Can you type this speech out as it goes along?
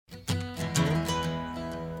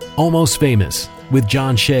Almost Famous with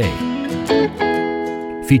John Shea.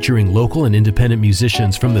 Featuring local and independent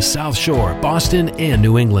musicians from the South Shore, Boston, and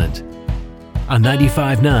New England. On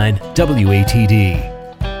 95.9 WATD.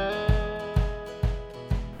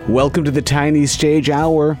 Welcome to the Tiny Stage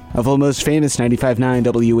Hour of Almost Famous 95.9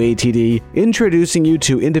 WATD, introducing you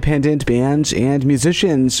to independent bands and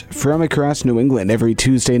musicians from across New England every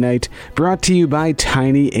Tuesday night, brought to you by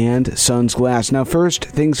Tiny and Sons Glass. Now, first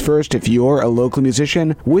things first, if you're a local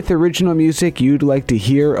musician with original music you'd like to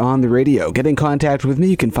hear on the radio, get in contact with me.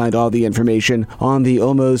 You can find all the information on the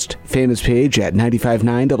Almost Famous page at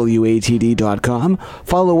 959watd.com.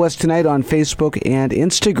 Follow us tonight on Facebook and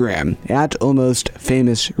Instagram at Almost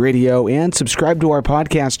Famous Radio, and subscribe to our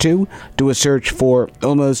podcast too. Do a search for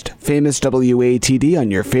Almost Famous WATD on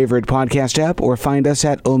your favorite podcast app, or find us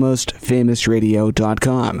at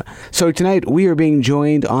almostfamousradio.com. So tonight we are being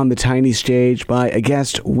joined on the tiny stage by a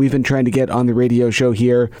guest we've been trying to get on the radio show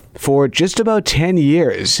here for just about 10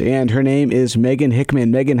 years, and her name is Megan Hickman.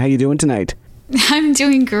 Megan, how you doing tonight? I'm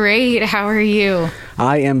doing great. How are you?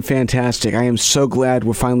 I am fantastic. I am so glad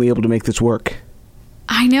we're finally able to make this work.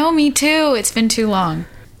 I know, me too. It's been too long.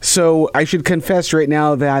 So I should confess right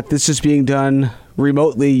now that this is being done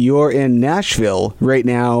remotely. You're in Nashville right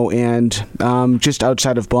now, and just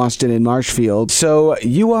outside of Boston in Marshfield. So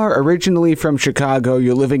you are originally from Chicago.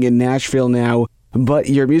 You're living in Nashville now, but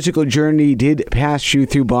your musical journey did pass you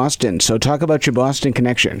through Boston. So talk about your Boston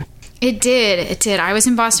connection. It did. I was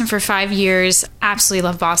in Boston for 5 years. Absolutely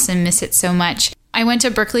love Boston. Miss it so much. I went to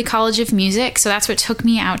Berklee College of Music, so that's what took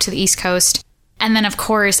me out to the East Coast. And then, of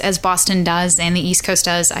course, as Boston does and the East Coast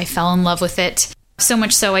does, I fell in love with it. So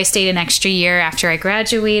much so I stayed an extra year after I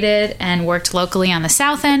graduated and worked locally on the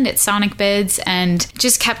South End at Sonic Bids and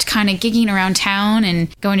just kept kind of gigging around town and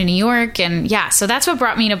going to New York. And yeah, so that's what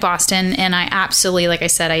brought me to Boston. And I absolutely, like I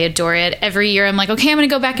said, I adore it. Every year I'm like, okay, I'm going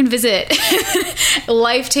to go back and visit.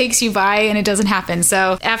 Life takes you by and it doesn't happen.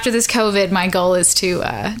 So after this COVID, my goal is to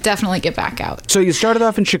definitely get back out. So you started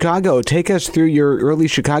off in Chicago. Take us through your early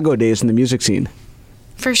Chicago days in the music scene.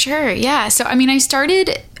 For sure, yeah. So, I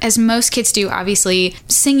started, as most kids do, obviously,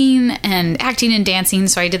 singing and acting and dancing.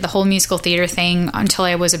 So I did the whole musical theater thing until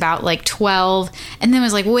I was about 12. And then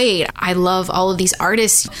was like, wait, I love all of these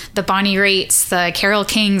artists, the Bonnie Raitt's, the Carole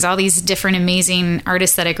Kings, all these different amazing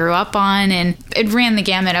artists that I grew up on. And it ran the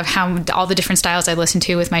gamut of how all the different styles I listened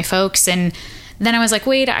to with my folks. And then I was like,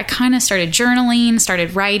 wait, I kind of started journaling,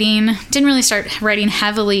 started writing. Didn't really start writing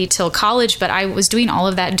heavily till college, but I was doing all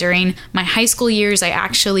of that during my high school years. I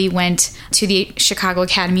actually went to the Chicago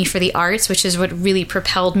Academy for the Arts, which is what really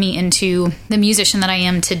propelled me into the musician that I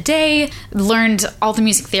am today. Learned all the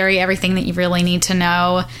music theory, everything that you really need to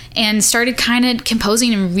know, and started kind of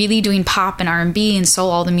composing and really doing pop and R&B and soul,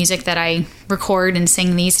 all the music that I record and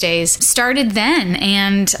sing these days. Started then,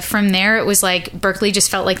 and from there it was like Berklee just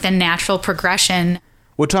felt like the natural progression.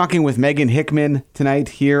 We're talking with Megan Hickman tonight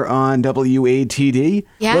here on WATD.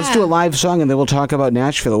 Yeah. Let's do a live song and then we'll talk about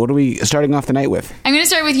Nashville. What are we starting off the night with? I'm going to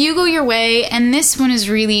start with You Go Your Way, and this one is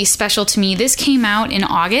really special to me. This came out in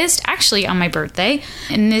August, actually on my birthday.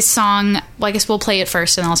 And this song, well, I guess we'll play it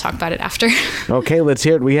first and I'll talk about it after. Okay, let's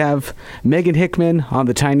hear it. We have Megan Hickman on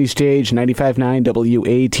the tiny stage, 95.9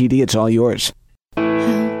 WATD. It's all yours.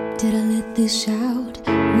 How did I let this out?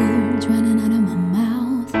 Words running out of my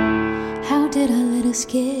mouth. How did I let us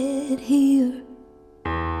get here?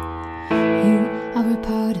 You are a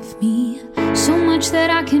part of me, so much that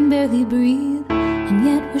I can barely breathe, and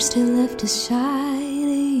yet we're still left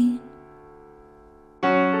deciding.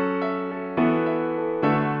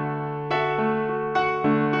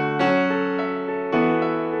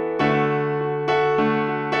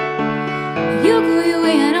 You go your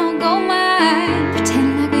way and I'll go mine.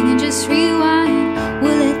 Pretend like we can just rewind.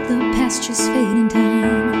 We'll let the past just fade in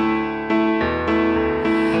time.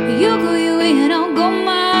 You go your way and I'll go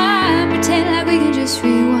mine. Pretend like we can just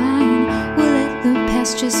rewind. We'll let the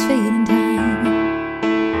past just fade in time.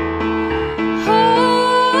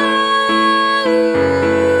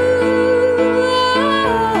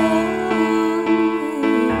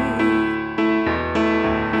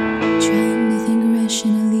 Trying to think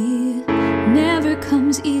rationally never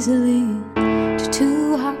comes easily to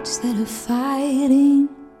two hearts that are fighting.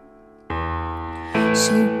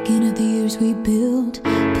 Soaking up the years we built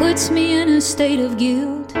puts me in a state of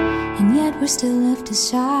guilt, and yet we're still left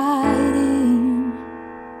deciding.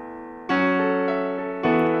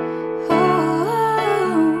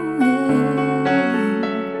 Oh, yeah.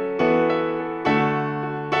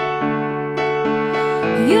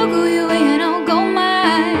 You go your way and I'll go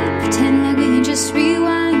mine. Pretend like we can just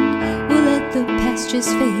rewind. We'll let the past just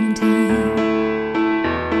fade in time.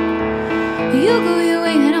 You go your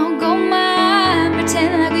way and I'll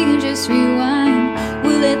just rewind.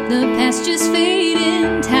 We'll let the past just fade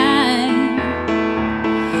in time.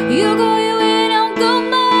 You go your way and I'll go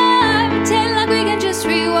mine. Pretend like we can just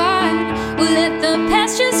rewind. We'll let the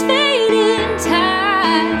past just fade in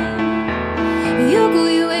time. You go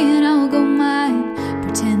your way and I'll go mine.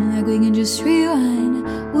 Pretend like we can just rewind.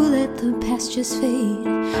 We'll let the past just fade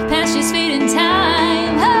in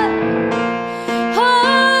time. Huh?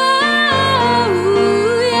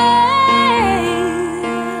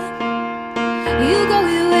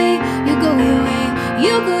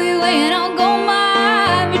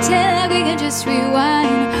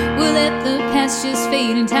 Rewind. We'll let the past just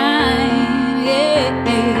fade in time. Yeah,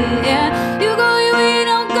 yeah. You go your way and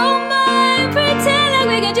I'll go mine. Pretend like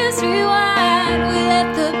we can just rewind. We'll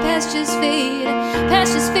let the past just fade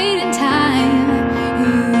in time.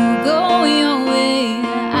 You go your way,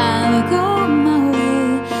 I'll go my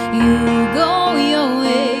way. You go your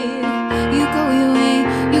way, you go your way,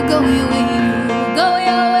 you go your way, you go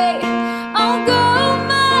your way. I'll go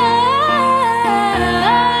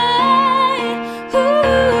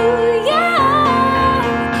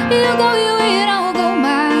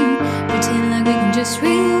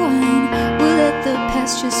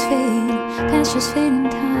just fade in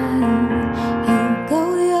time. You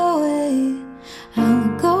go your way,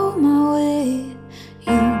 I'll go my way.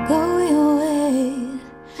 You go your way,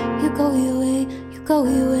 you go your way, you go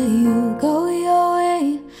your way, you go your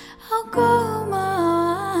way, I'll go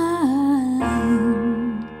mine.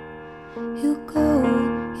 You go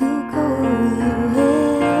your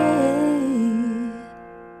way.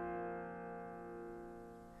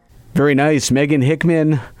 Very nice. Megan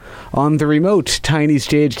Hickman on the remote Tiny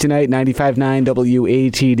Stage tonight, 95.9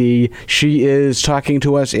 WATD. She is talking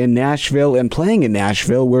to us in Nashville and playing in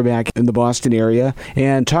Nashville. We're back in the Boston area.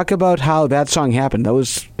 And talk about how that song happened. That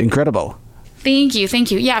was incredible. Thank you.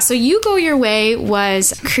 Yeah, so You Go Your Way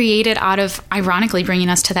was created out of, ironically, bringing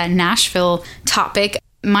us to that Nashville topic,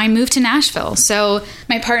 my move to Nashville. So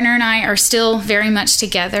my partner and I are still very much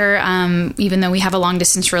together, even though we have a long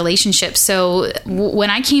distance relationship. So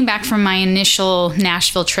when I came back from my initial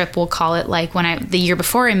Nashville trip, we'll call it, like the year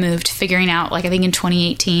before I moved, figuring out, like I think in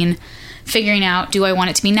 2018, figuring out, do I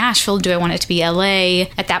want it to be Nashville? Do I want it to be LA?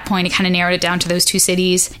 At that point, it kind of narrowed it down to those two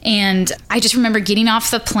cities. And I just remember getting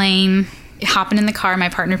off the plane, hopping in the car. My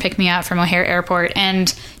partner picked me up from O'Hare Airport,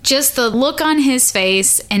 and just the look on his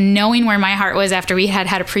face and knowing where my heart was after we had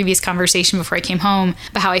a previous conversation before I came home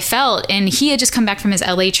about how I felt. And he had just come back from his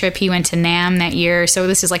LA trip. He went to NAMM that year. So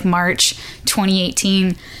this is like March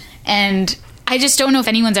 2018. And I just don't know if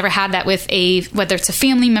anyone's ever had that with whether it's a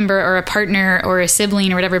family member or a partner or a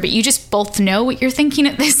sibling or whatever, but you just both know what you're thinking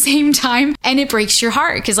at the same time. And it breaks your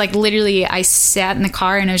heart because, like, literally I sat in the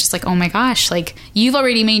car and I was just like, oh my gosh, like, you've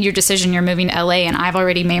already made your decision. You're moving to LA, and I've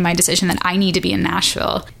already made my decision that I need to be in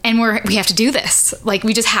Nashville. And we have to do this. Like,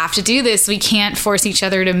 we just have to do this. We can't force each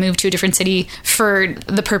other to move to a different city for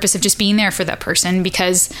the purpose of just being there for that person,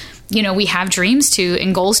 because you know, we have dreams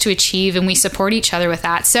and goals to achieve, and we support each other with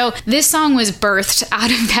that. So this song was birthed out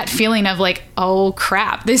of that feeling of like, oh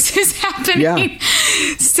crap, this is happening. Yeah.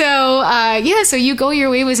 So You Go Your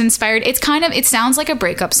Way was inspired. It sounds like a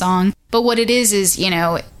breakup song, but what it is, you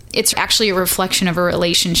know, it's actually a reflection of a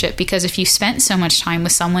relationship, because if you spent so much time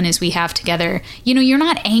with someone as we have together, you know, you're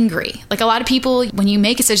not angry. Like a lot of people, when you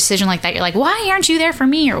make a decision like that, you're like, why aren't you there for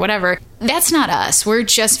me or whatever? That's not us. We're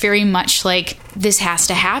just very much like, this has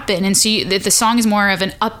to happen. And so the song is more of an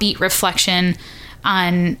upbeat reflection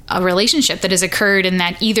on a relationship that has occurred and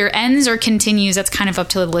that either ends or continues. That's kind of up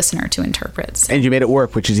to the listener to interpret. So. And you made it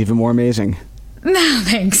work, which is even more amazing. No,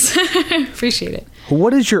 thanks. Appreciate it.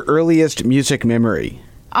 What is your earliest music memory?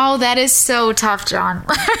 Oh, that is so tough, John.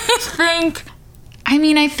 I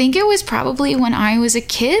think it was probably when I was a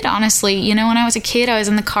kid, honestly. You know, when I was a kid, I was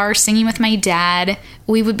in the car singing with my dad.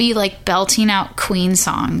 We would be like belting out Queen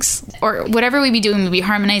songs or whatever we'd be doing, we'd be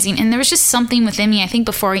harmonizing. And there was just something within me, I think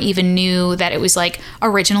before I even knew that it was like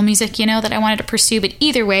original music, you know, that I wanted to pursue. But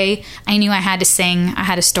either way, I knew I had to sing, I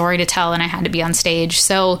had a story to tell, and I had to be on stage.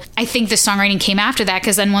 So I think the songwriting came after that,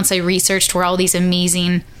 because then once I researched where all these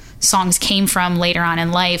amazing songs came from later on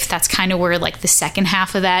in life, that's kind of where like the second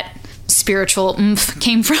half of that spiritual oomph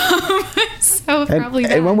came from. So probably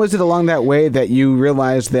that. And when was it along that way that you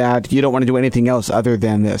realized that you don't want to do anything else other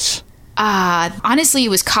than this? Honestly, it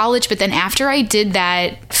was college, but then after I did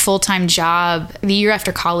that full-time job, the year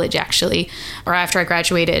after college, actually, or after I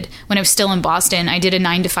graduated, when I was still in Boston, I did a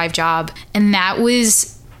 9-to-5 job, and that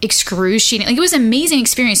was excruciating. Like, it was an amazing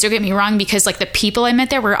experience, don't get me wrong, because like the people I met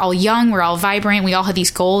there were all young, we're all vibrant, we all had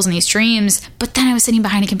these goals and these dreams. But then I was sitting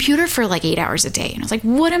behind a computer for like 8 hours a day, and I was like,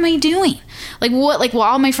 what am I doing? Like, what? Like,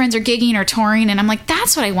 while all my friends are gigging or touring, and I'm like,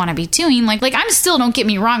 that's what I want to be doing. Like I'm still, don't get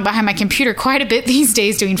me wrong, behind my computer quite a bit these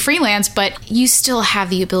days doing freelance, but you still have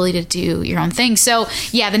the ability to do your own thing. So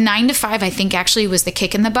yeah, the 9 to 5 I think actually was the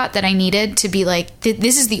kick in the butt that I needed to be like,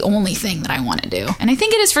 this is the only thing that I want to do. And I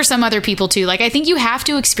think it is for some other people too. Like, I think you have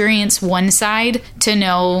to experience one side to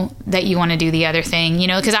know that you want to do the other thing, you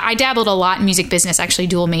know, because I dabbled a lot in music business, actually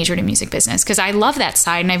dual majored in music business, because I love that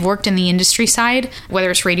side, and I've worked in the industry side, whether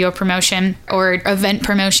it's radio promotion or event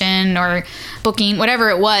promotion or booking, whatever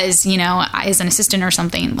it was, you know, as an assistant or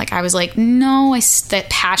something. Like, I was like, no, that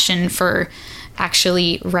passion for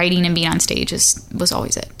actually writing and being on stage was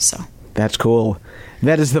always it. So that's cool.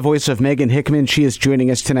 That is the voice of Megan Hickman. She is joining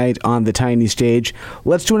us tonight on the Tiny Stage.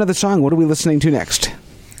 Let's do another song. What are we listening to next?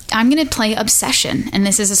 I'm going to play Obsession, and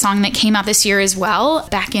this is a song that came out this year as well,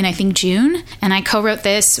 back in, I think, June, and I co-wrote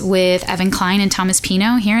this with Evan Klein and Thomas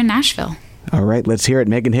Pino here in Nashville. All right, let's hear it.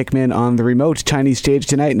 Megan Hickman on the remote Tiny Stage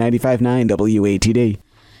tonight, 95.9 WATD.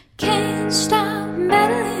 Can't stop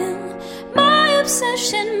meddling, my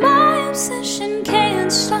obsession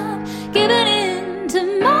can't stop giving in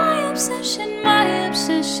to my obsession, my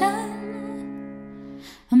obsession.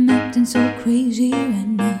 I'm acting so crazy right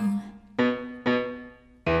now,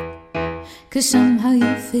 'cause somehow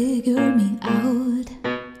you figure me out.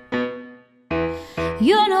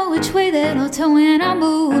 You know which way that I'll turn when I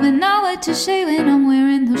move, and know what to say when I'm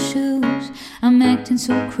wearing those shoes. I'm acting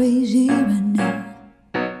so crazy right now.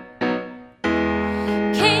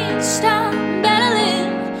 Can't stop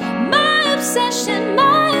battling, my obsession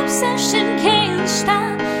can't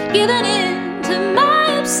stop giving in to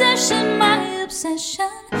my obsession, my obsession.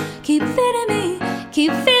 Keep feeding me,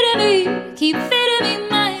 keep feeding me, keep feeding me,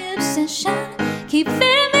 my obsession. Keep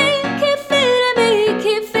feeding me, keep feeding me,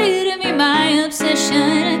 keep feeding me, my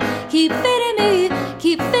obsession. Keep feeding me,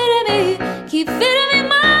 keep feeding me, keep feeding me,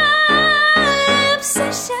 my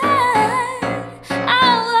obsession.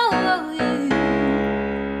 Oh, yeah.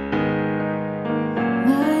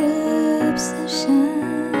 My obsession.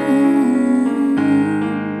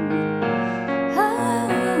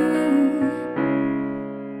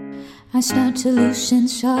 I start to lose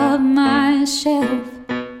sense of myself.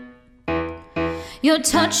 Your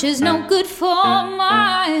touch is no good for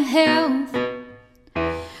my health,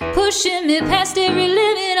 pushing me past every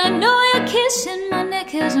limit. I know you're kissing my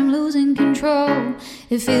neck as I'm losing control.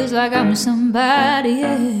 It feels like I'm somebody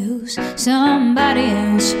else, somebody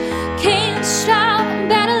else. Can't stop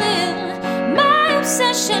battling, my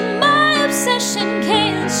obsession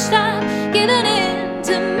can't stop giving in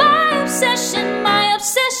to my obsession, my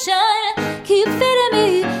obsession. Keep feeding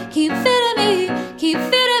me, keep feeding me, keep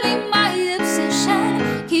feeding me, my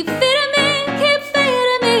obsession. Keep feeding me, keep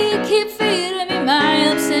feeding me, keep feeding me, my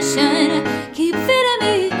obsession. Keep feeding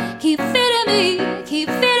me, keep feeding me, keep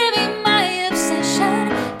feeding me, my obsession.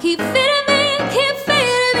 Keep feeding me, keep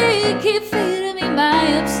feeding me, keep feeding me, my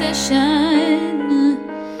obsession.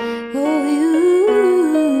 Oh, you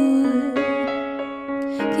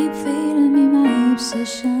keep feeding me, my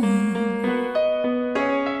obsession.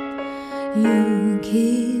 You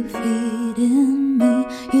keep feeding me,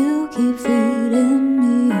 you keep feeding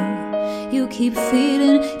me, you keep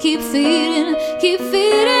feeding, keep feeding, keep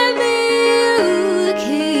feeding me, you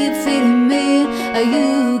keep feeding me,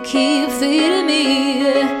 you keep feeding me,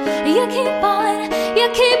 you keep on, you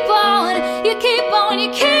keep on, you keep on, you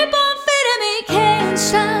keep on feeding me. Can't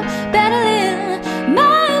stop battling,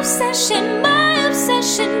 my obsession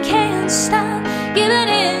can't stop giving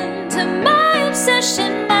in to my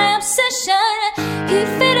obsession, my obsession. Keep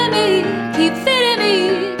feeding me, keep feeding me,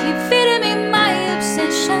 keep feeding me, my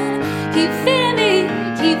obsession. Keep feeding me,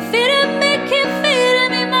 keep feeding me, keep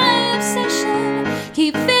feeding me, my obsession.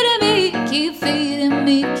 Keep feeding me, keep feeding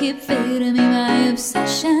me, keep feeding me, my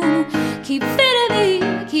obsession. Keep feeding me,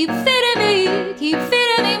 keep feeding me, keep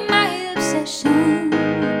feeding me, my obsession.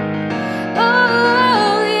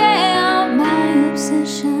 Oh yeah, my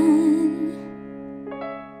obsession.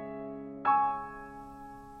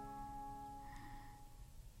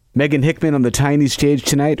 Megan Hickman on the Tiny Stage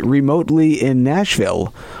tonight, remotely in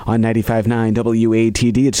Nashville on 95.9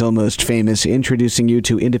 WATD. It's Almost Famous, introducing you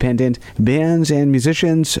to independent bands and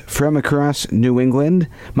musicians from across New England.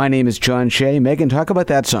 My name is John Shea. Megan, talk about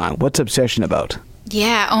that song. What's Obsession about?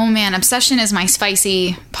 Yeah, oh man, Obsession is my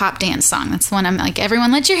spicy pop dance song. That's the one I'm like,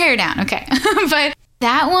 everyone let your hair down, okay. But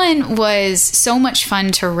that one was so much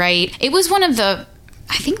fun to write. It was one of the,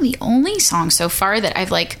 I think the only song so far that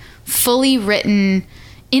I've like fully written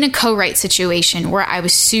in a co-write situation where I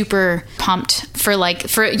was super pumped for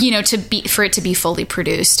it to be fully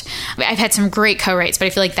produced. I've had some great co-writes, but I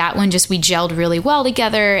feel like that one we gelled really well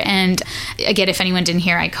together. And again, if anyone didn't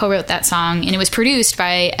hear, I co-wrote that song, and it was produced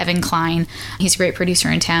by Evan Klein. He's a great producer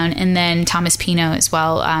in town. And then Thomas Pino as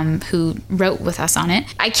well, who wrote with us on it.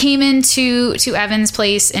 I came into Evan's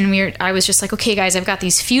place, and I was just like, okay, guys, I've got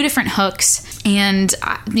these few different hooks, and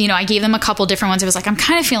I gave them a couple different ones. I was like, I'm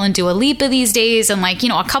kind of feeling Dua Lipa these days, and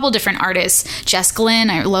a couple different artists. Jess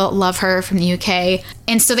Glynn, I love her from the UK.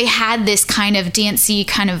 And so they had this kind of dancey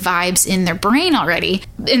kind of vibes in their brain already.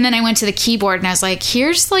 And then I went to the keyboard and I was like,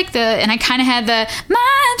 here's and I kind of had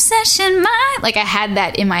my obsession, I had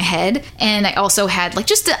that in my head. And I also had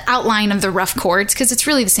just the outline of the rough chords, because it's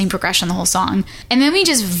really the same progression the whole song. And then we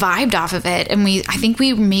just vibed off of it. And I think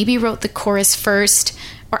we maybe wrote the chorus first.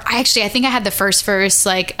 Or I think I had the first verse,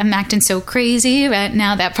 I'm acting so crazy right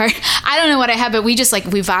now, that part. I don't know what I had, but we just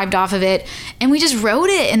we vibed off of it, and we just wrote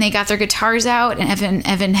it, and they got their guitars out, and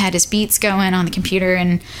Evan had his beats going on the computer,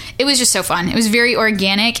 and it was just so fun. It was very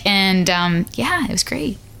organic, and it was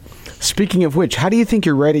great. Speaking of which, how do you think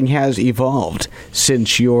your writing has evolved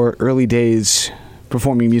since your early days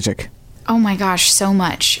performing music? Oh my gosh, so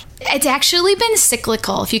much. It's actually been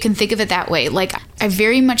cyclical, if you can think of it that way. I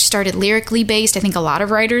very much started lyrically based. I think a lot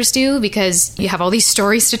of writers do, because you have all these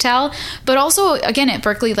stories to tell. But also, again, at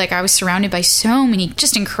Berklee, I was surrounded by so many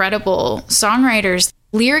just incredible songwriters.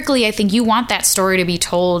 Lyrically, I think you want that story to be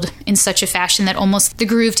told in such a fashion that almost the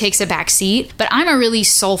groove takes a back seat. But I'm a really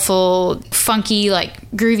soulful, funky,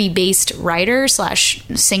 groovy based writer /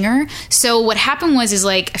 singer. So what happened was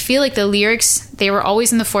I feel like the lyrics, they were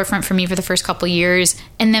always in the forefront for me for the first couple years.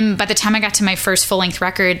 And then by the time I got to my first full-length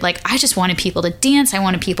record, I just wanted people to dance. I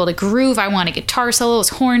wanted people to groove. I wanted guitar solos,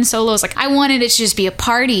 horn solos. I wanted it to just be a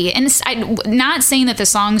party. And I'm not saying that the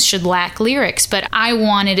songs should lack lyrics, but I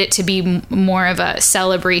wanted it to be more of a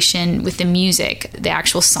celebration with the music, the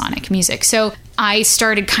actual sonic music. So I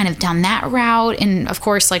started kind of down that route. And of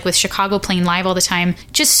course, with Chicago playing live all the time,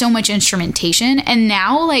 just so much instrumentation. And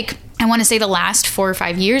now, I want to say the last 4 or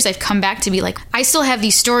 5 years, I've come back to be I still have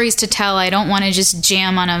these stories to tell. I don't want to just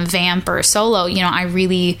jam on a vamp or a solo. I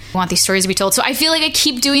really want these stories to be told. So I feel like I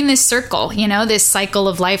keep doing this circle, this cycle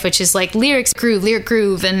of life, which is lyrics, lyric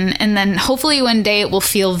groove. And then hopefully one day it will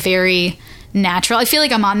feel very natural. I feel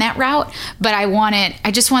like I'm on that route, but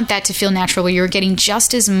I just want that to feel natural, where you're getting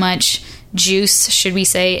just as much juice, should we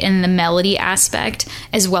say, in the melody aspect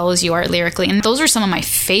as well as you are lyrically. And those are some of my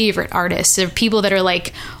favorite artists. They're people that are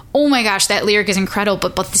oh my gosh, that lyric is incredible,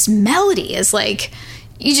 but this melody is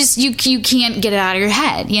you can't get it out of your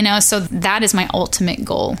head, So that is my ultimate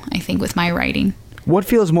goal, I think, with my writing. What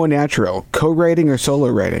feels more natural, co-writing or solo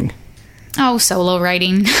writing? Oh, solo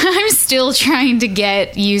writing. I'm still trying to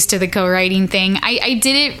get used to the co-writing thing. I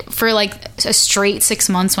did it for a straight 6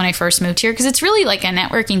 months when I first moved here, because it's really a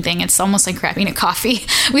networking thing. It's almost like grabbing a coffee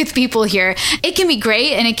with people here. It can be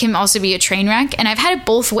great, and it can also be a train wreck. And I've had it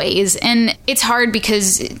both ways. And it's hard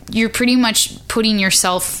because you're pretty much putting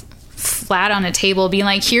yourself flat on a table, being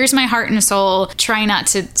here's my heart and soul, try not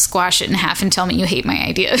to squash it in half and tell me you hate my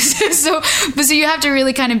ideas. so you have to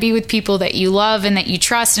really kind of be with people that you love and that you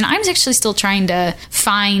trust. And I'm actually still trying to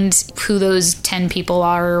find who those 10 people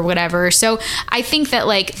are or whatever. So I think that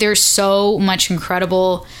there's so much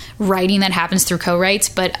incredible writing that happens through co-writes,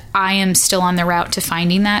 but I am still on the route to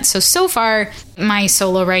finding that. So far my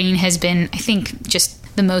solo writing has been, I think, just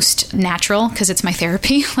the most natural, because it's my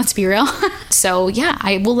therapy, let's be real. So yeah,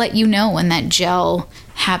 I will let you know when that gel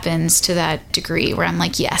happens to that degree where I'm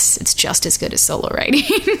yes, it's just as good as solo writing.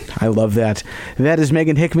 I love that. That is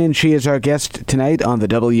Megan Hickman. She is our guest tonight on the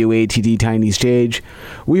WATD Tiny Stage.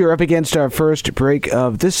 We are up against our first break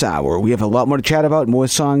of this hour. We have a lot more to chat about, more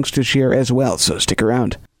songs to share as well, so stick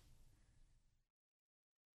around.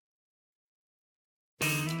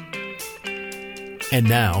 And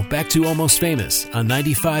now, back to Almost Famous on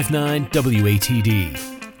 95.9 WATD.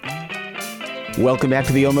 Welcome back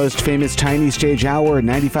to the Almost Famous Tiny Stage Hour,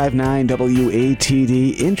 95.9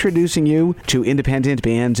 WATD, introducing you to independent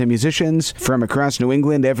bands and musicians from across New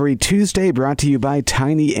England every Tuesday, brought to you by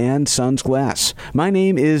Tiny and Sons Glass. My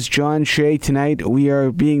name is John Shea. Tonight, we are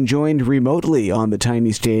being joined remotely on the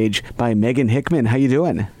Tiny Stage by Megan Hickman. How you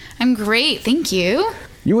doing? I'm great, thank you.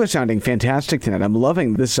 You are sounding fantastic tonight. I'm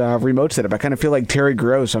loving this remote setup. I kind of feel like Terry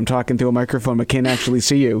Gross. I'm talking through a microphone, but can't actually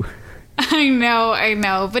see you. I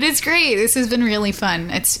know. But it's great. This has been really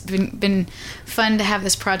fun. It's been fun to have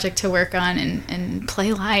this project to work on and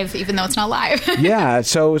play live, even though it's not live. Yeah.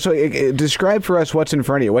 So describe for us what's in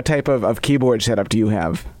front of you. What type of keyboard setup do you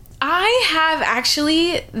have? I have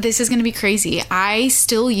actually, this is going to be crazy. I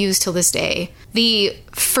still use till this day the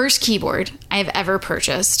first keyboard I've ever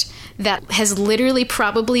purchased that has literally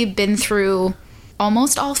probably been through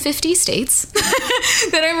almost all 50 states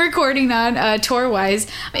that I'm recording on tour-wise.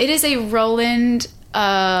 It is a Roland,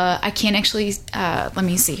 I can't actually, let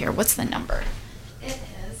me see here. What's the number?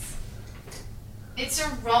 It's a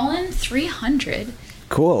Roland 300.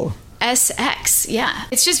 Cool. SX, yeah.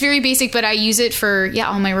 It's just very basic, but I use it for,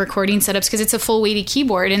 all my recording setups because it's a full weighted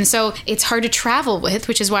keyboard. And so it's hard to travel with,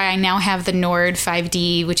 which is why I now have the Nord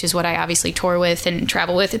 5D, which is what I obviously tour with and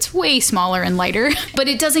travel with. It's way smaller and lighter, but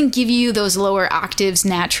it doesn't give you those lower octaves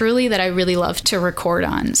naturally that I really love to record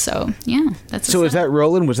on. So, yeah, that's So is that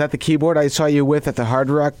Roland? Was that the keyboard I saw you with at the Hard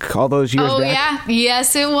Rock all those years back? Oh, yeah.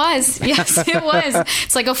 Yes, it was. Yes, it was.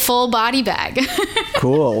 It's like a full body bag.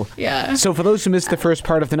 Cool. Yeah. So for those who missed the first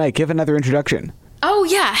part of the night, give another introduction. Oh,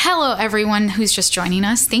 yeah. Hello, everyone who's just joining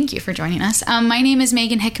us. Thank you for joining us. My name is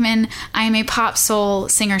Megan Hickman. I am a pop soul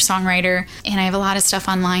singer-songwriter, and I have a lot of stuff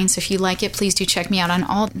online, so if you like it, please do check me out on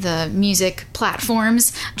all the music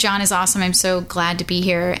platforms. John is awesome. I'm so glad to be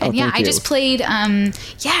here. And thank I you. just played,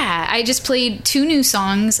 I just played 2 new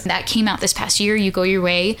songs that came out this past year, You Go Your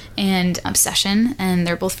Way and Obsession, and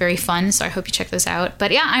they're both very fun, so I hope you check those out.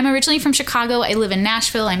 But yeah, I'm originally from Chicago. I live in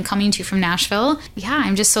Nashville. I'm coming to you from Nashville. Yeah,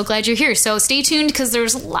 I'm just so glad you're here. So stay tuned, because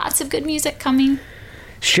there's lots of good music coming.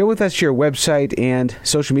 Share with us your website and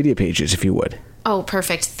social media pages, if you would. Oh,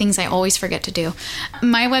 perfect. Things I always forget to do.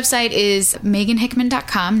 My website is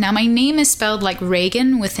meganhickman.com. Now, my name is spelled like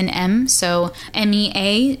Reagan with an M, so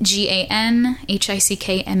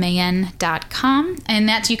MEAGANHICKMAN.com. And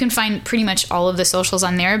that's, you can find pretty much all of the socials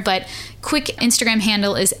on there, but quick Instagram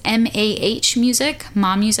handle is MAH Music,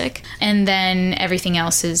 Mom Music, and then everything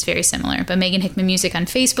else is very similar. But Megan Hickman Music on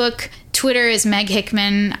Facebook. Twitter is Meg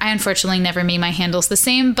Hickman. I unfortunately never made my handles the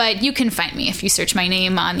same, but you can find me if you search my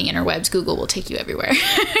name on the interwebs. Google will take you everywhere.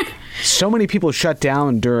 So many people shut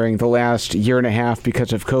down during the last year and a half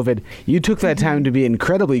because of COVID. You took that time to be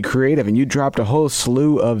incredibly creative, and you dropped a whole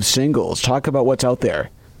slew of singles. Talk about what's out there.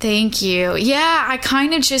 Thank you. Yeah, I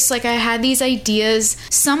kind of just I had these ideas.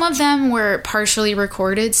 Some of them were partially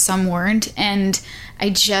recorded, some weren't. And I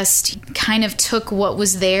just kind of took what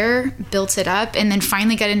was there, built it up, and then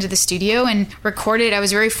finally got into the studio and recorded. I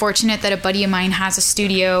was very fortunate that a buddy of mine has a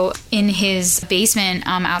studio in his basement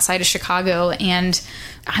outside of Chicago. And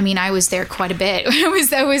I mean, I was there quite a bit. I was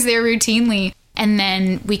there routinely. And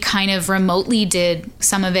then we kind of remotely did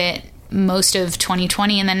some of it most of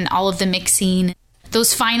 2020, and then all of the mixing.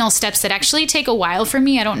 Those final steps that actually take a while for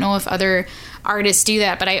me. I don't know if other artists do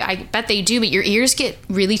that, but I bet they do. But your ears get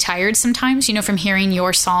really tired sometimes, from hearing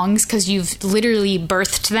your songs, because you've literally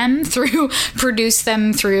birthed them through, produced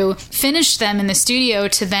them through, finished them in the studio,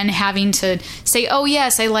 to then having to say, oh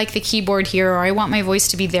yes, I like the keyboard here, or I want my voice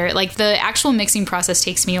to be there. Like, the actual mixing process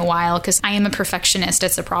takes me a while because I am a perfectionist.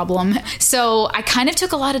 It's a problem. So I kind of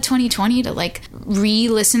took a lot of 2020 to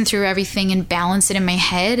re-listen through everything and balance it in my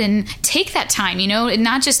head and take that time, and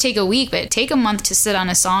not just take a week, but take a month to sit on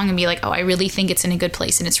a song and be like, oh, I really think it's in a good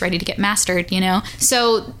place and it's ready to get mastered,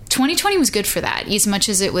 So 2020 was good for that, as much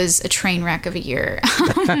as it was a train wreck of a year.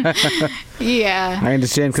 Yeah. I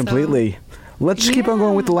understand completely. Let's keep on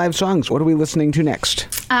going with the live songs. What are we listening to next?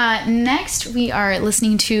 Next, we are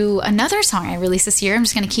listening to another song I released this year. I'm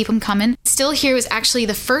just going to keep them coming. Still Here was actually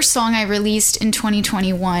the first song I released in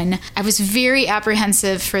 2021. I was very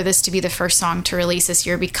apprehensive for this to be the first song to release this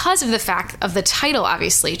year because of the fact of the title,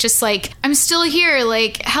 obviously. Just I'm still here,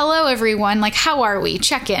 hello everyone, how are we?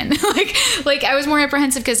 Check in. I was more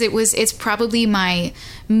apprehensive because it's probably my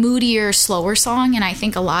moodier, slower song, and I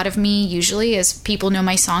think a lot of me, usually, as people know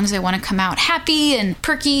my songs, I want to come out happy and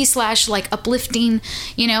perky / uplifting,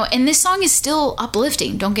 and this song is still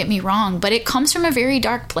uplifting, don't get me wrong, but it comes from a very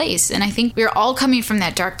dark place, and I think we're all coming from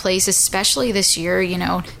that dark place, especially this year,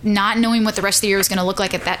 not knowing what the rest of the year was going to look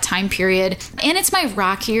like at that time period. And it's my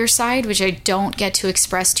rockier side, which I don't get to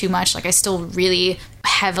express too much. I still really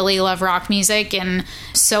heavily love rock music, and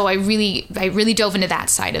so I really dove into that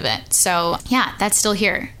side of it. So yeah, that's Still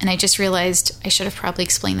Here, and I just realized I should have probably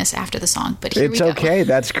explained this after the song, but here we go. It's okay.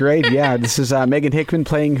 That's great. Yeah, this is Megan Hickman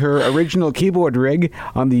playing her original keyboard rig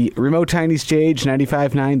on the Remote Tiny Stage,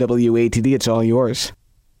 95.9 WATD. It's all yours.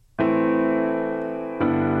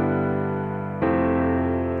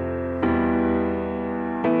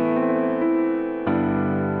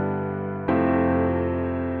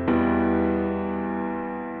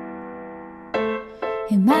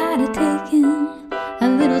 It might have taken a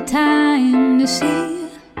little time to see.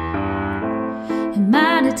 It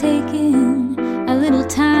might have taken a little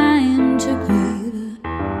time to grieve.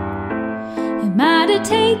 It might have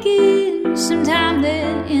taken some time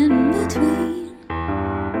there in between.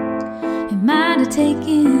 It might have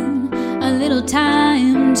taken a little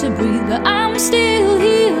time to breathe, but I'm still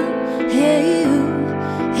here. Hey you,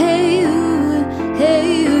 hey you,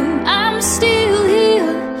 hey you, I'm still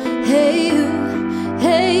here. Hey you,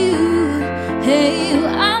 hey you, hey you,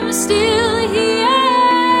 I'm still here.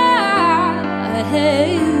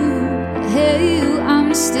 Hey you, hey you,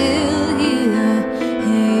 I'm still here.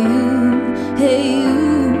 Hey you, hey you,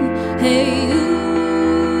 hey you.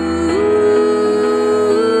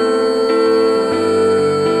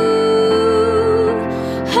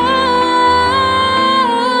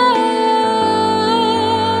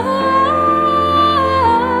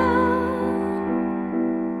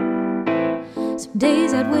 Some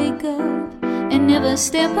days I'd wake up and never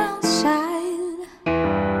step outside.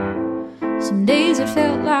 Some days it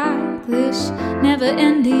felt like this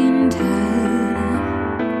never-ending tide.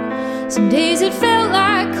 Some days it felt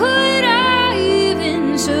like, could I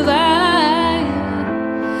even survive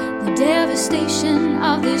the devastation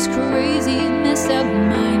of this crazy, messed up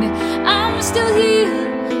mind? I'm still here.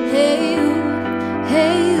 Hey you,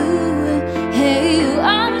 hey you, hey you,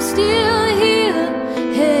 I'm still here.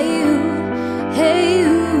 Hey you, hey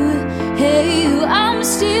you, hey you, I'm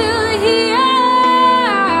still here.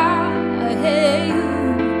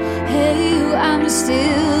 I'm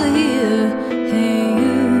still here. Hey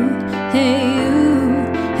you, hey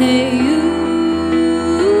you, hey you.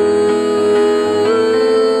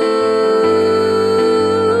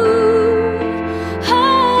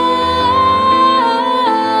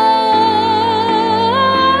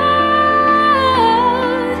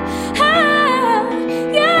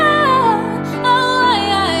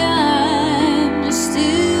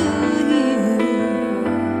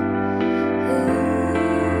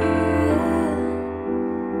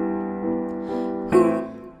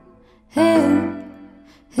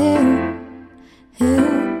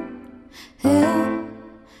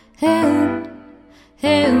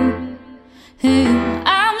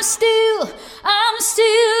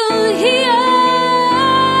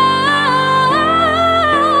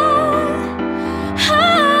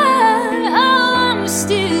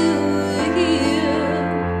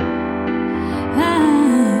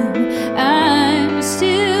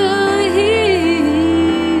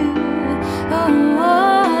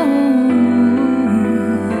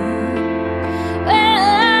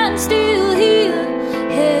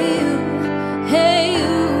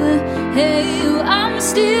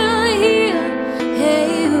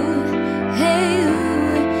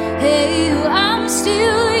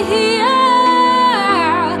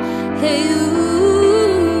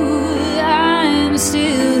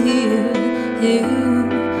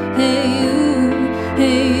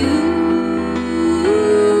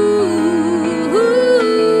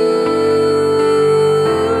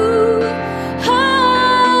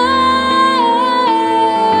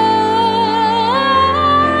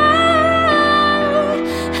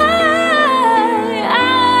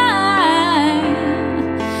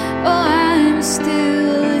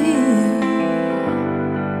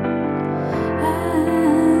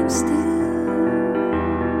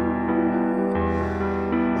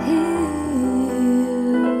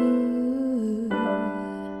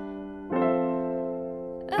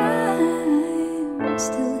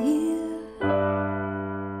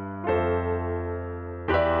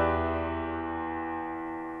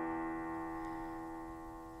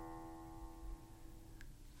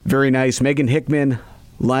 Very nice. Megan Hickman,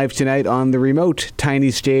 live tonight on the remote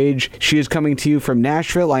tiny stage. She is coming to you from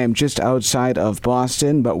Nashville. I am just outside of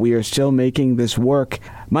Boston, but we are still making this work.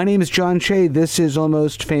 My name is John Shea. This is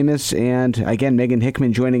Almost Famous, and again, Megan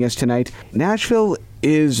Hickman joining us tonight. Nashville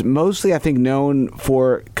is mostly, I think, known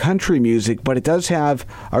for country music, but it does have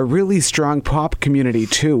a really strong pop community,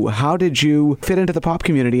 too. How did you fit into the pop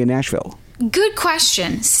community in Nashville? Good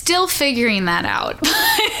question. Still figuring that out.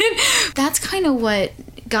 That's kind of what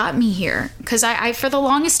got me here, because I for the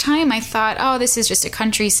longest time I thought, oh, this is just a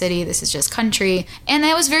country city, this is just country, and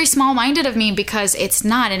that was very small-minded of me, because it's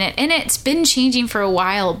not, and it's been changing for a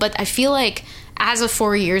while, but I feel like as of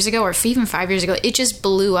 4 years ago, or even 5 years ago, it just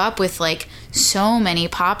blew up with like so many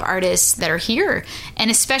pop artists that are here. And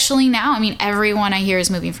especially now, I mean, everyone I hear is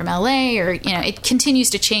moving from LA, or, you know, it continues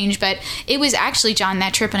to change. But it was actually, John,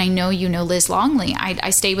 that trip, and I know you know Liz Longley. I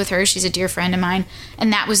stayed with her. She's a dear friend of mine.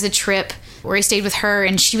 And that was the trip where I stayed with her,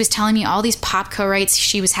 and she was telling me all these pop co-writes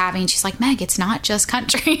she was having. She's like, Meg, it's not just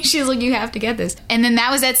country. She's like, you have to get this. And then that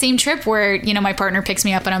was that same trip where, you know, my partner picks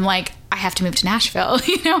me up and I'm like, I have to move to Nashville.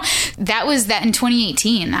 That was that in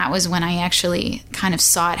 2018. That was when I actually kind of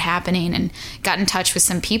saw it happening and got in touch with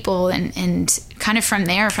some people. And kind of from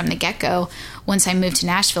there, from the get-go, once I moved to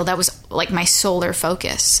Nashville, that was like my solar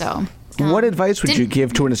focus. So what advice would you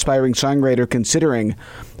give to an aspiring songwriter considering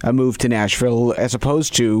a move to Nashville as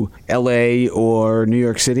opposed to LA or New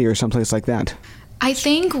York City or someplace like that? I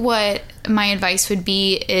think what my advice would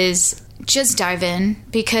be is just dive in,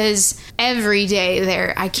 because every day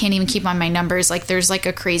there, I can't even keep on my numbers. Like, there's like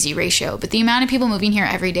a crazy ratio, but the amount of people moving here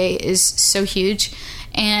every day is so huge.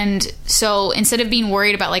 And so instead of being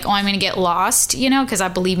worried about like, oh, I'm going to get lost, because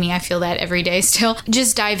believe me, I feel that every day still,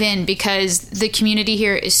 just dive in, because the community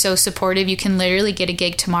here is so supportive. You can literally get a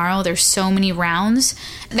gig tomorrow. There's so many rounds.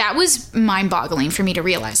 That was mind-boggling for me to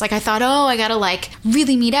realize. Like, I thought, oh, I got to like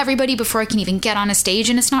really meet everybody before I can even get on a stage.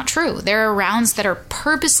 And it's not true. There are rounds that are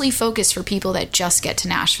purposely focused for people that just get to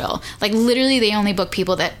Nashville. Like, literally, they only book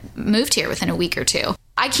people that moved here within a week or two.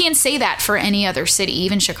 I can't say that for any other city,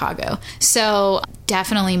 even Chicago. So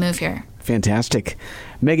definitely move here. Fantastic.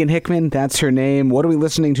 Megan Hickman, that's her name. What are we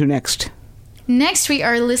listening to next? Next, we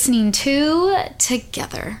are listening to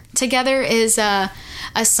Together. Together is a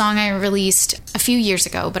song I released a few years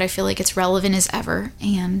ago, but I feel like it's relevant as ever.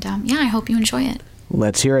 And I hope you enjoy it.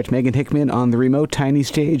 Let's hear it. Megan Hickman on the remote tiny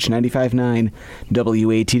stage, 95.9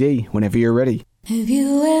 WATD, whenever you're ready. Have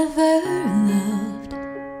you ever loved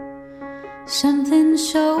something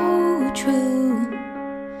so true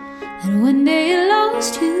that one day it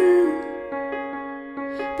lost you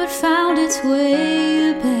but found its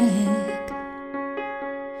way back?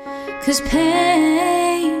 'Cause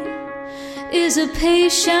pain is a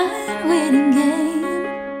patient waiting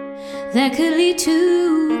game that could lead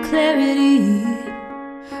to clarity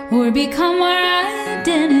or become our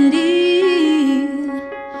identity.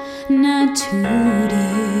 Not too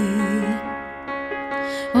deep,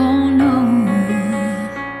 oh no,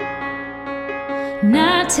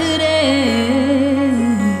 not today.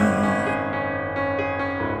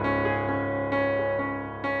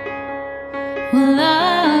 Well,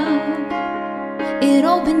 love, it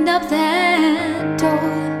opened up that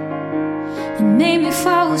door and made me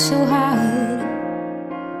fall so hard.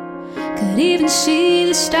 Could even see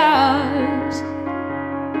the stars.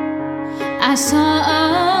 I saw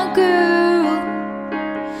a girl,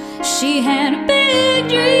 she had big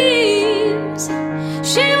dreams.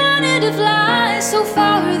 She wanted to fly so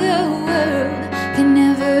far the world could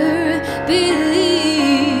never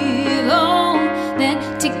believe. Oh,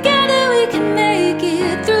 that together we can make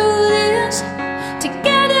it through this.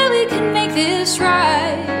 Together we can make this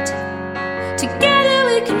right. Together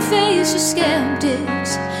we can face the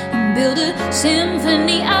skeptics and build a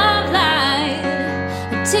symphony of light.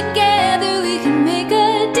 Together we can make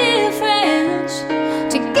a difference.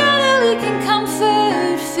 Together we can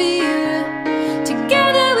comfort fear.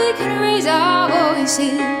 Together we can raise our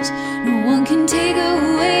voices. No one can take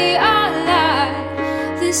away our light.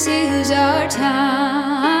 This is our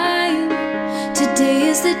time. Today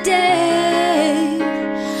is the day,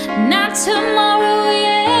 not tomorrow,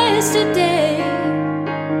 yesterday.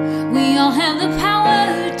 We all have the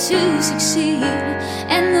power to succeed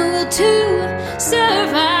and the will to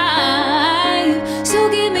survive. So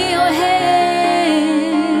give me your hand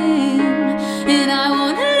and I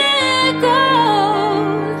won't let go.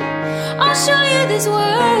 I'll show you this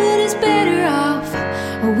world is better off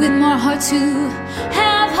with more heart to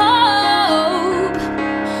have hope.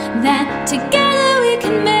 That together we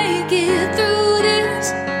can make it through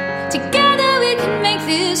this. Together we can make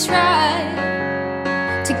this right.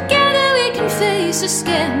 Together we can face the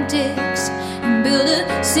skeptics and build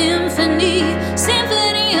a symphony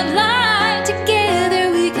of light.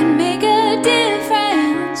 Together we can make a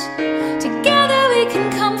difference. Together we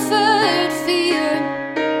can comfort fear.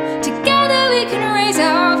 Together we can raise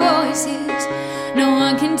our voices. No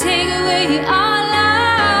one can take away our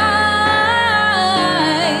light.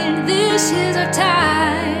 This is our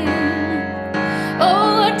time.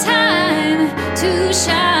 Oh, our time to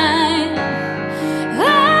shine.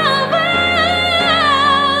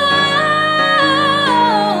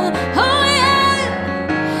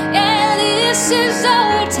 This is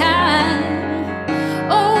our time,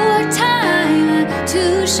 oh, our time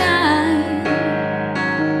to shine.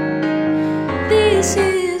 This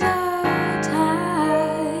is our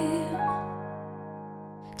time.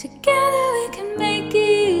 Together we can make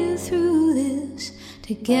it through this.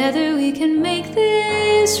 Together we can make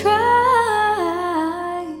this right.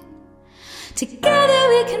 Together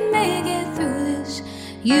we can make it through this.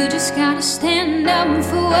 You just gotta stand up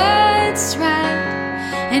for what's right.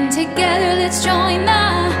 And together let's join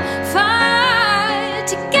the fight.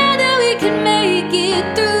 Together we can make it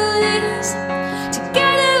through this.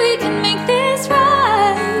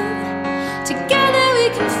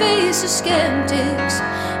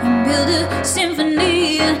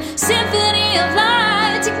 symphony, symphony of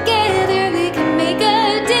light. Together we can make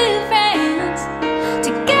a difference.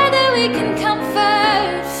 Together we can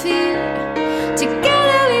comfort fear.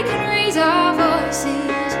 Together we can raise our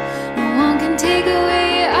voices. No one can take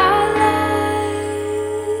away our light.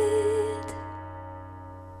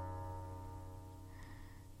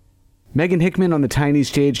 Megan Hickman on the tiny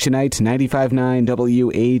stage tonight, 95.9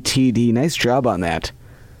 WATD. Nice job on that.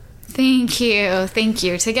 Thank you. Thank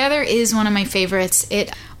you. Together is one of my favorites.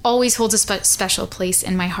 It always holds a special place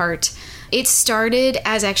in my heart. It started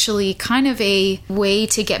as actually kind of a way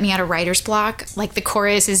to get me out of writer's block. Like the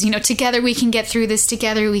chorus is, together we can get through this,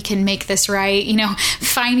 together we can make this right,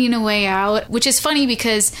 finding a way out, which is funny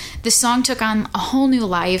because the song took on a whole new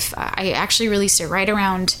life. I actually released it right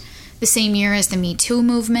around the same year as the Me Too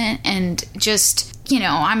movement, and just,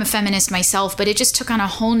 I'm a feminist myself, but it just took on a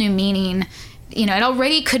whole new meaning. It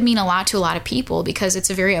already could mean a lot to a lot of people because it's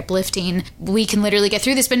a very uplifting, we can literally get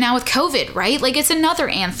through this. But now with COVID, right? Like, it's another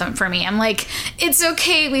anthem for me. I'm like, it's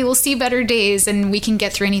okay. We will see better days and we can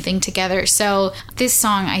get through anything together. So this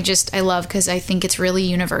song I love because I think it's really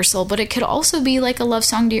universal, but it could also be like a love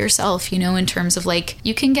song to yourself, in terms of like,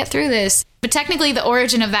 you can get through this. But technically the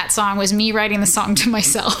origin of that song was me writing the song to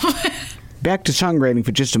myself. Back to songwriting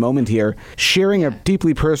for just a moment here. Sharing a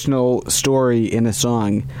deeply personal story in a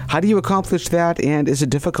song. How do you accomplish that, and is it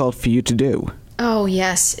difficult for you to do? Oh,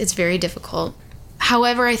 yes, it's very difficult.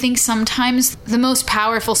 However, I think sometimes the most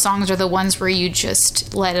powerful songs are the ones where you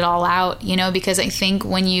just let it all out, because I think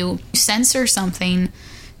when you censor something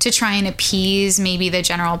to try and appease maybe the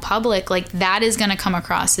general public, like that is going to come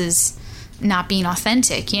across as not being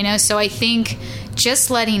authentic, So I think just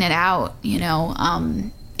letting it out,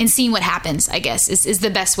 and seeing what happens, I guess, is the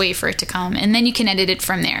best way for it to come. And then you can edit it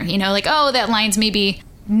from there, like, oh, that line's maybe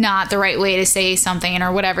not the right way to say something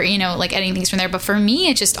or whatever, like editing things from there. But for me,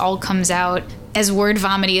 it just all comes out as word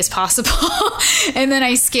vomity as possible. And then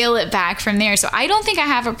I scale it back from there. So I don't think I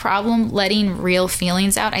have a problem letting real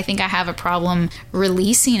feelings out. I think I have a problem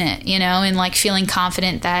releasing it, and like feeling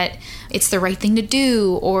confident that it's the right thing to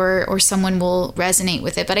do or someone will resonate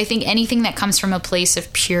with it. But I think anything that comes from a place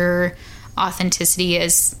of pure authenticity,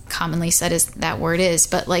 as commonly said as that word is,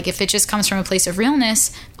 but like if it just comes from a place of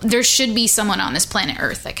realness, there should be someone on this planet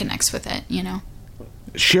Earth that connects with it,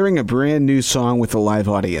 Sharing a brand new song with a live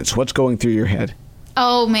audience, what's going through your head?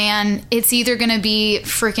 Oh man, it's either gonna be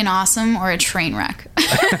freaking awesome or a train wreck.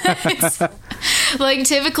 Like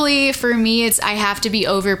typically for me, I have to be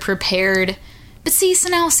over prepared. But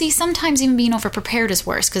sometimes even being over-prepared is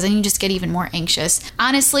worse because then you just get even more anxious.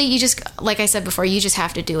 Honestly, you just, like I said before, you just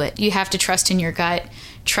have to do it. You have to trust in your gut,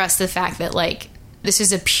 trust the fact that, like, this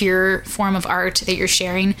is a pure form of art that you're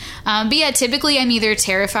sharing. But yeah, typically I'm either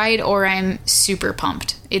terrified or I'm super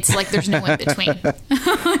pumped. It's like there's no in between.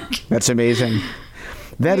 That's amazing.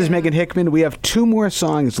 That is Megan Hickman. We have 2 more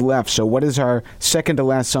songs left. So what is our second to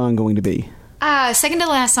last song going to be? Second to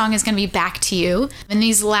last song is going to be Back to You. And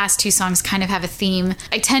these last 2 songs kind of have a theme.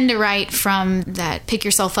 I tend to write from that pick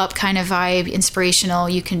yourself up kind of vibe, inspirational,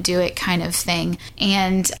 you can do it kind of thing.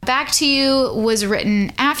 And Back to You was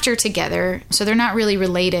written after Together, so they're not really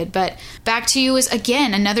related. But Back to You was,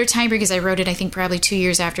 again, another time because I wrote it, I think, probably 2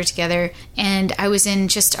 years after Together. And I was in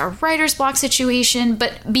just a writer's block situation.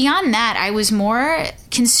 But beyond that, I was more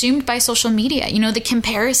consumed by social media. The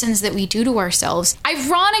comparisons that we do to ourselves.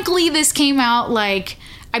 Ironically, this came out like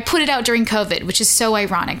I put it out during COVID, which is so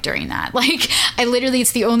ironic during that. Like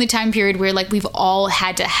it's the only time period where like we've all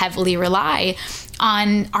had to heavily rely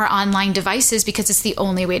on our online devices because it's the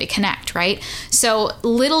only way to connect, right? So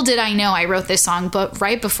little did I know I wrote this song, but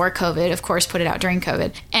right before COVID, of course, put it out during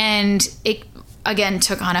COVID. And it again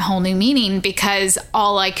took on a whole new meaning because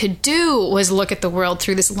all I could do was look at the world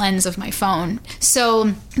through this lens of my phone.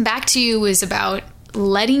 So Back to You was about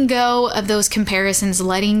letting go of those comparisons,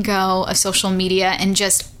 letting go of social media and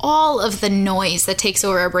just all of the noise that takes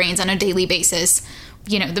over our brains on a daily basis.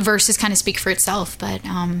 The verses kind of speak for itself, but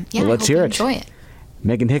well, let's hear it. Enjoy it.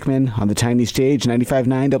 Megan Hickman on the tiny stage,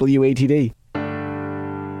 95.9 WATD.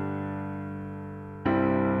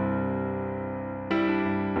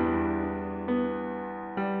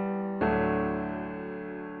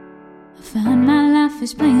 Find my life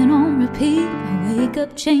is playing on repeat. I wake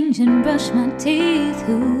up, change and brush my teeth.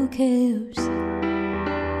 Who cares?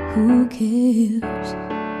 Who cares?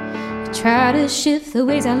 I try to shift the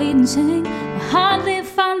ways I lead and sing. I hardly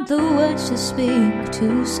find the words to speak.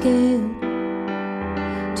 Too scared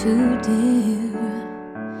to dare.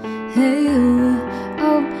 Hey,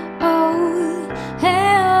 oh, oh,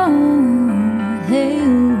 hey, oh, hey,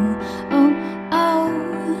 oh,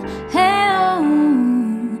 oh, hey,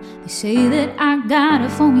 oh. Say that I gotta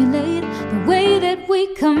formulate the the way that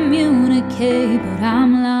we communicate, but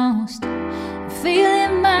I'm lost,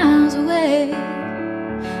 feeling miles away.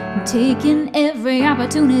 I'm taking every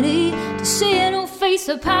opportunity to see a new face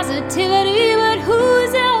of positivity, but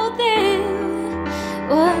who's out there?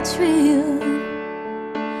 What's real?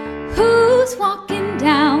 Who's walking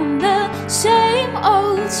down the same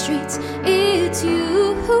old streets? It's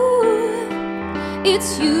you,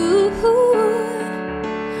 it's you.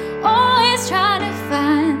 Always trying to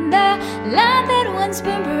find the light that once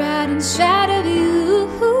burned bright inside of you,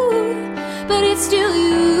 but it's still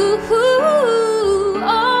you.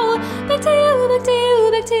 Oh, back to you, back to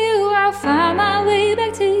you, back to you. I'll find my way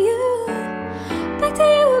back to you. Back to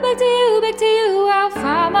you, back to you, back to you. I'll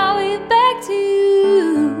find my way back to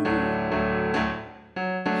you.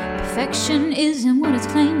 Perfection isn't what it's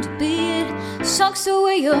claimed to be. It sucks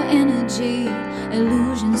away your energy.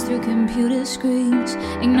 Illusions through computer screens,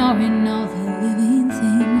 ignoring all the living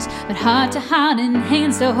things. But heart to heart and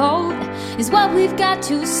hands to hold is what we've got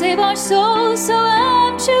to save our souls. So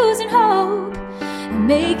I'm choosing hope and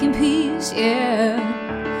making peace, yeah.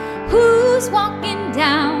 Who's walking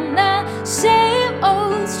down the same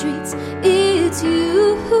old streets? It's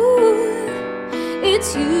you,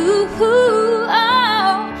 it's you.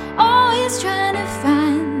 Oh, always trying to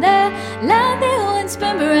find the light that once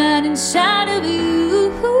burned bright inside of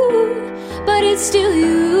you, but it's still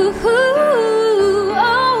you.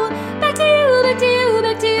 Oh, back to you, back to you,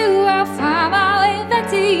 back to you. I'll find my way back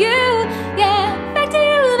to you. Yeah, back to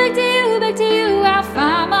you, back to you, back to you. I'll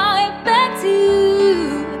find my way back to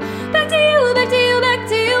you. Back to you, back to you, back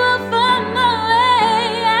to you. I'll find my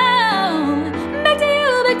way out. Back to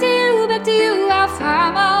you, back to you, back to you. I'll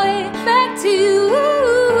find my way back to you.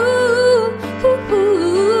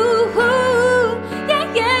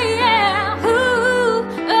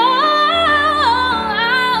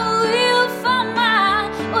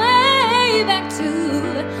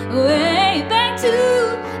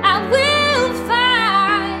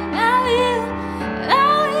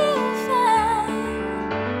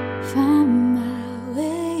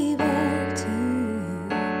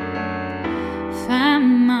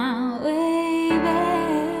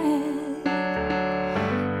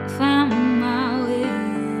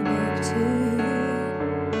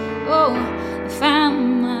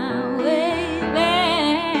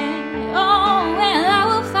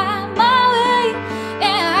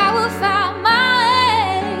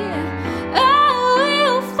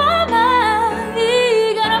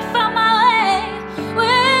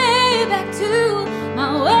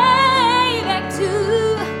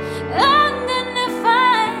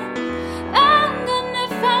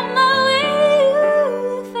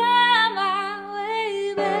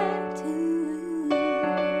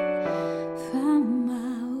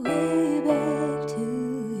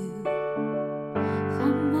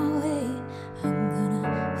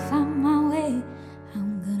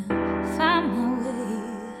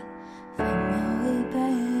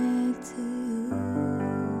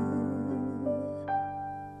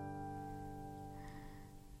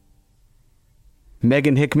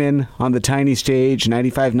 Megan Hickman on the tiny stage,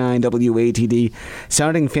 95.9 WATD.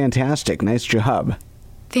 Sounding fantastic. Nice job.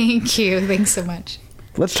 Thank you. Thanks so much.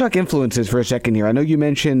 Let's talk influences for a second here. I know you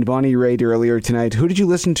mentioned Bonnie Raitt earlier tonight. Who did you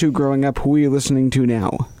listen to growing up? Who are you listening to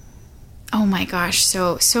now? Oh my gosh,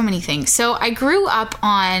 so many things. So I grew up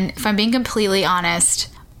on, if I'm being completely honest,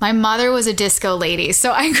 my mother was a disco lady,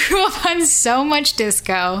 so I grew up on so much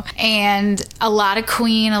disco and a lot of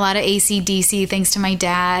Queen, a lot of AC/DC, thanks to my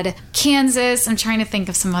dad. Kansas, I'm trying to think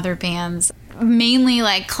of some other bands. Mainly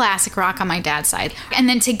like classic rock on my dad's side. And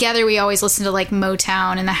then together we always listened to like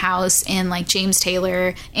Motown in the house and like James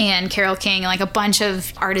Taylor and Carole King and like a bunch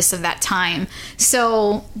of artists of that time.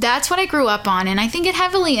 So that's what I grew up on, and I think it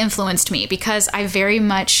heavily influenced me because I very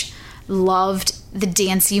much loved the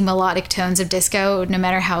dancey melodic tones of disco, no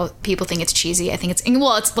matter how people think it's cheesy. I think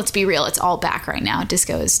let's be real, it's all back right now.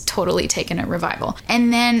 Disco has totally taken a revival.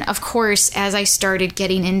 And then of course, as I started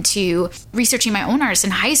getting into researching my own artists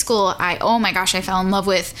in high school, I fell in love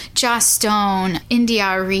with Joss Stone,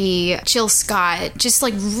 India.Arie, Jill Scott. Just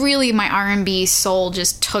like really my R&B soul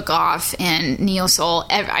just took off, and neo soul.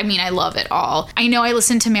 I love it all. I know I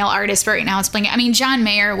listen to male artists, but right now it's blanking. John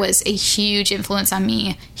Mayer was a huge influence on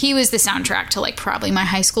me. He was the soundtrack to like probably my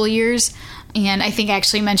high school years. And I think I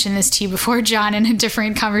actually mentioned this to you before, John, in a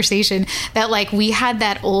different conversation, that like we had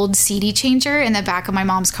that old CD changer in the back of my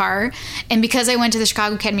mom's car. And because I went to the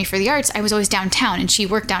Chicago Academy for the Arts, I was always downtown and she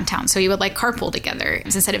worked downtown. So we would like carpool together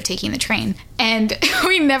instead of taking the train. And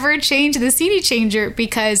we never changed the CD changer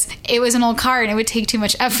because it was an old car and it would take too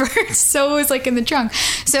much effort. So it was like in the trunk.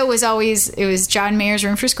 So it was John Mayer's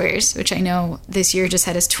Room for Squares, which I know this year just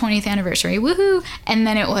had his 20th anniversary. Woohoo! And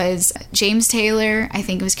then it was James Taylor. I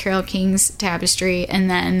think it was Carole King's Tapestry. And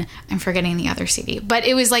then I'm forgetting the other CD, but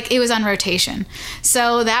it was on rotation.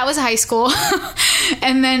 So that was high school.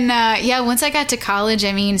 And then, once I got to college,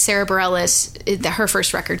 I mean, Sarah Bareilles, her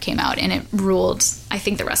first record came out and it ruled, I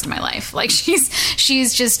think, the rest of my life. Like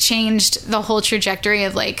she's just changed the whole trajectory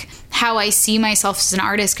of like how I see myself as an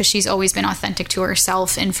artist, because she's always been authentic to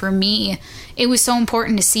herself. And for me, it was so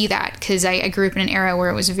important to see that, because I grew up in an era where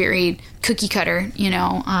it was very cookie cutter,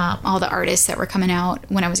 all the artists that were coming out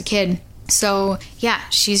when I was a kid. So yeah,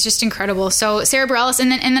 she's just incredible. So Sarah Bareilles,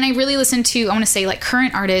 and then I really listened to, I want to say like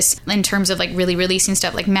current artists in terms of like really releasing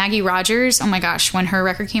stuff, like Maggie Rogers. Oh my gosh, when her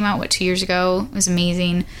record came out, 2 years ago, it was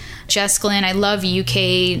amazing. Jess Glynn, I love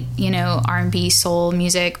UK, R&B, soul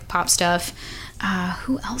music, pop stuff.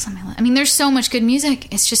 Who else am I? I mean, there's so much good music.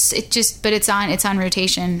 But it's on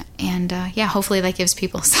rotation, and hopefully that gives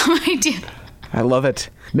people some idea. I love it.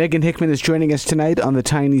 Megan Hickman is joining us tonight on the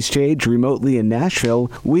Tiny Stage remotely in Nashville.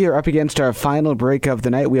 We are up against our final break of the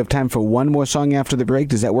night. We have time for one more song after the break.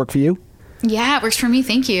 Does that work for you? Yeah, it works for me.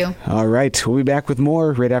 Thank you. All right. We'll be back with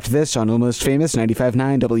more right after this on Almost Famous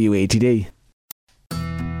 95.9 WATD.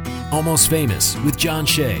 Almost Famous with John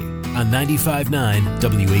Shea on 95.9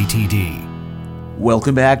 WATD.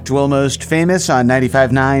 Welcome back to Almost Famous on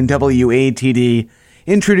 95.9 WATD.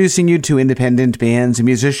 Introducing you to independent bands and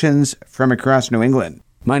musicians from across New England.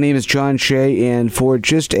 My name is John Shea, and for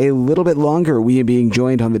just a little bit longer, we are being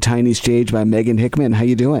joined on the Tiny Stage by Megan Hickman. How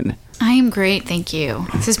you doing? I am great, thank you.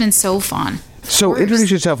 This has been so fun. So introduce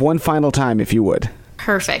yourself one final time, if you would.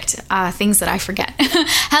 Perfect. Things that I forget.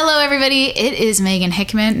 Hello, everybody. It is Megan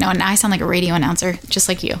Hickman. No, I sound like a radio announcer, just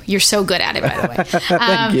like you. You're so good at it, by the way.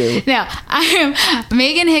 Thank you. No, I am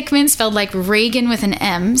Megan Hickman, spelled like Reagan with an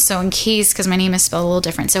M. So in case, because my name is spelled a little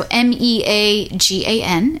different. So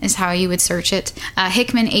Meagan is how you would search it.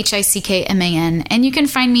 Hickman, Hickman. And you can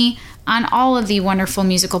find me on all of the wonderful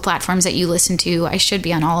musical platforms that you listen to. I should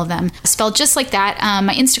be on all of them. Spelled just like that.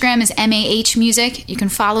 My Instagram is MAH Music. You can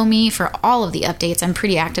follow me for all of the updates. I'm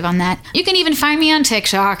pretty active on that. You can even find me on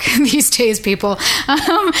TikTok these days, people.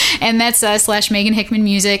 And that's / Megan Hickman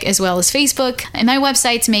Music, as well as Facebook. And my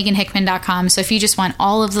website's meganhickman.com. So if you just want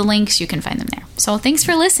all of the links, you can find them there. So thanks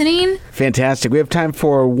for listening. Fantastic. We have time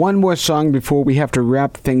for one more song before we have to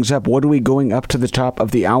wrap things up. What are we going up to the top of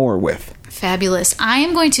the hour with? Fabulous. I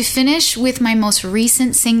am going to finish with my most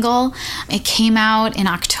recent single. It came out in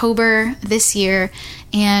October this year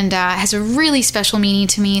and has a really special meaning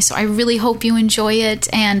to me. So I really hope you enjoy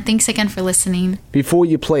it. And thanks again for listening. Before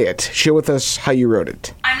you play it, share with us how you wrote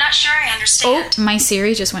it. I'm not sure I understand. Oh, my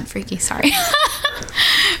Siri just went freaky. Sorry.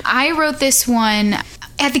 I wrote this one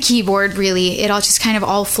at the keyboard, really. It all just kind of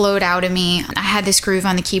all flowed out of me. I had this groove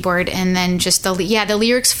on the keyboard, and then just the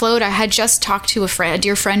lyrics flowed. I had just talked to a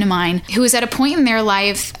dear friend of mine who was at a point in their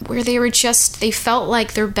life where they felt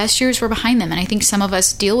like their best years were behind them. And I think some of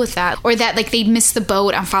us deal with that, or that like they missed the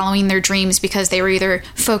boat on following their dreams because they were either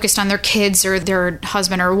focused on their kids or their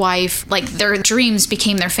husband or wife. Like their dreams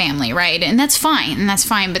became their family, right? And that's fine,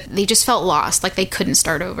 but they just felt lost, like they couldn't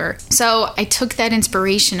start over. So I took that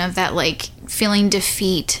inspiration of that, like, feeling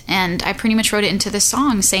defeat, and I pretty much wrote it into the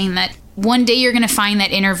song, saying that one day you're going to find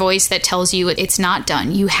that inner voice that tells you it's not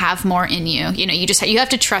done. You have more in you. You have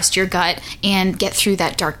to trust your gut and get through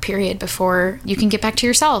that dark period before you can get back to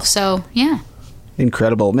yourself. So, yeah.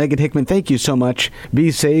 Incredible. Megan Hickman, thank you so much.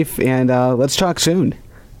 Be safe, and let's talk soon.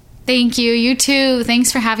 Thank you. You too.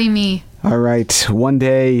 Thanks for having me. All right. One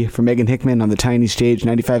day for Megan Hickman on the Tiny Stage,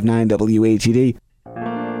 95.9 WATD.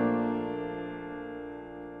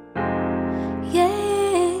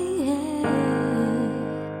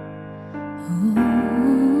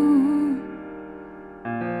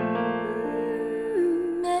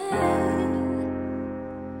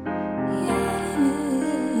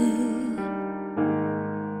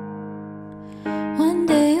 One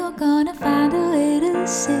day you're gonna find a way to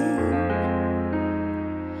sing.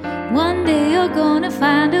 One day you're gonna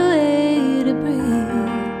find a way to breathe.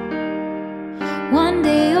 One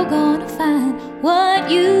day you're gonna find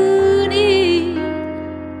what you need.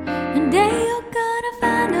 One day you're gonna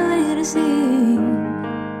find a way to sing.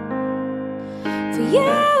 For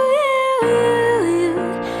you,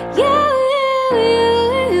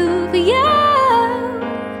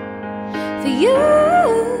 for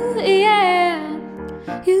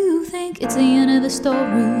it's the end of the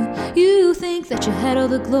story. You think that you had all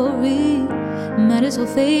the glory, might as well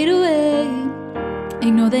fade away.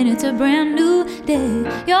 Ignore that it's a brand new day.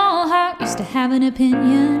 Your heart used to have an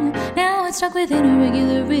opinion, now it's stuck within a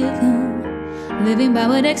regular rhythm, living by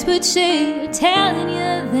what experts say, telling you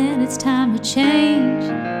that it's time to change.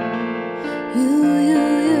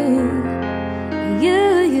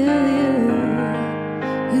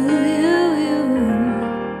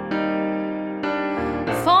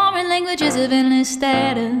 Foreign languages of endless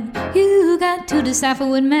data, you got to decipher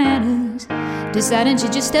what matters. Deciding to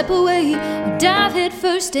just step away or dive head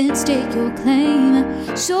first and stake your claim.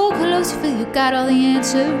 So close you feel you got all the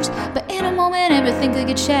answers, but in a moment everything could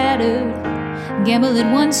get shattered. Gamble it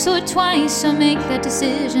once or twice, or make that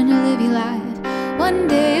decision to live your life. One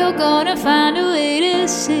day you're gonna find a way to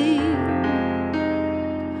see.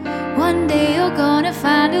 One day you're gonna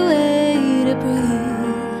find a way to breathe.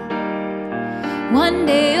 One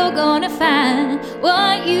day you're gonna find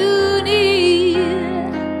what you need.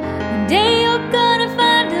 One day you're gonna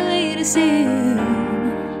find a way to sing.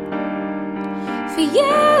 For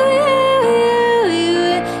you,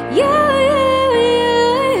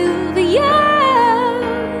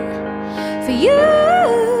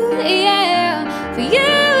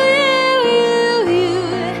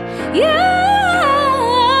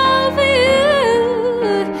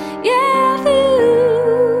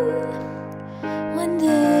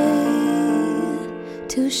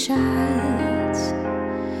 shots,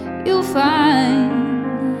 you'll find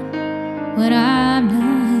what I'm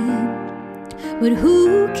not. But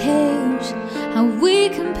who cares how we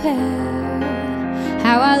compare,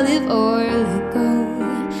 how I live or let go,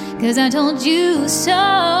 'cause I told you so.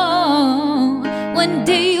 One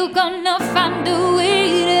day you're gonna find a way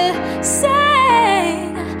to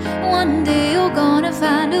sing. One day you're gonna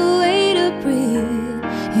find a way to breathe.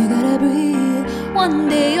 You gotta breathe. One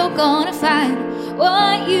day you're gonna find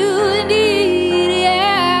what you need,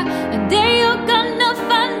 yeah. One day you're gonna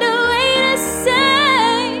find a way to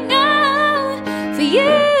sing, oh, for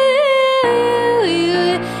you, for you,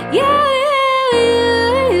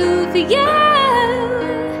 for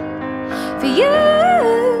you,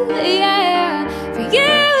 yeah, for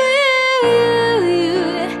you, for you,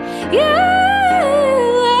 yeah,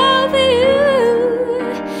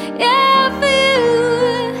 for you.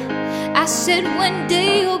 I said one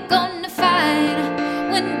day you're gonna find.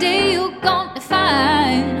 One day you're gonna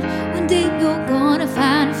find. One day you're gonna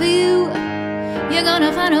find for you. You're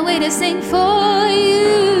gonna find a way to sing for you.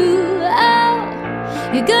 Oh,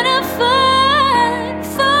 you're gonna find.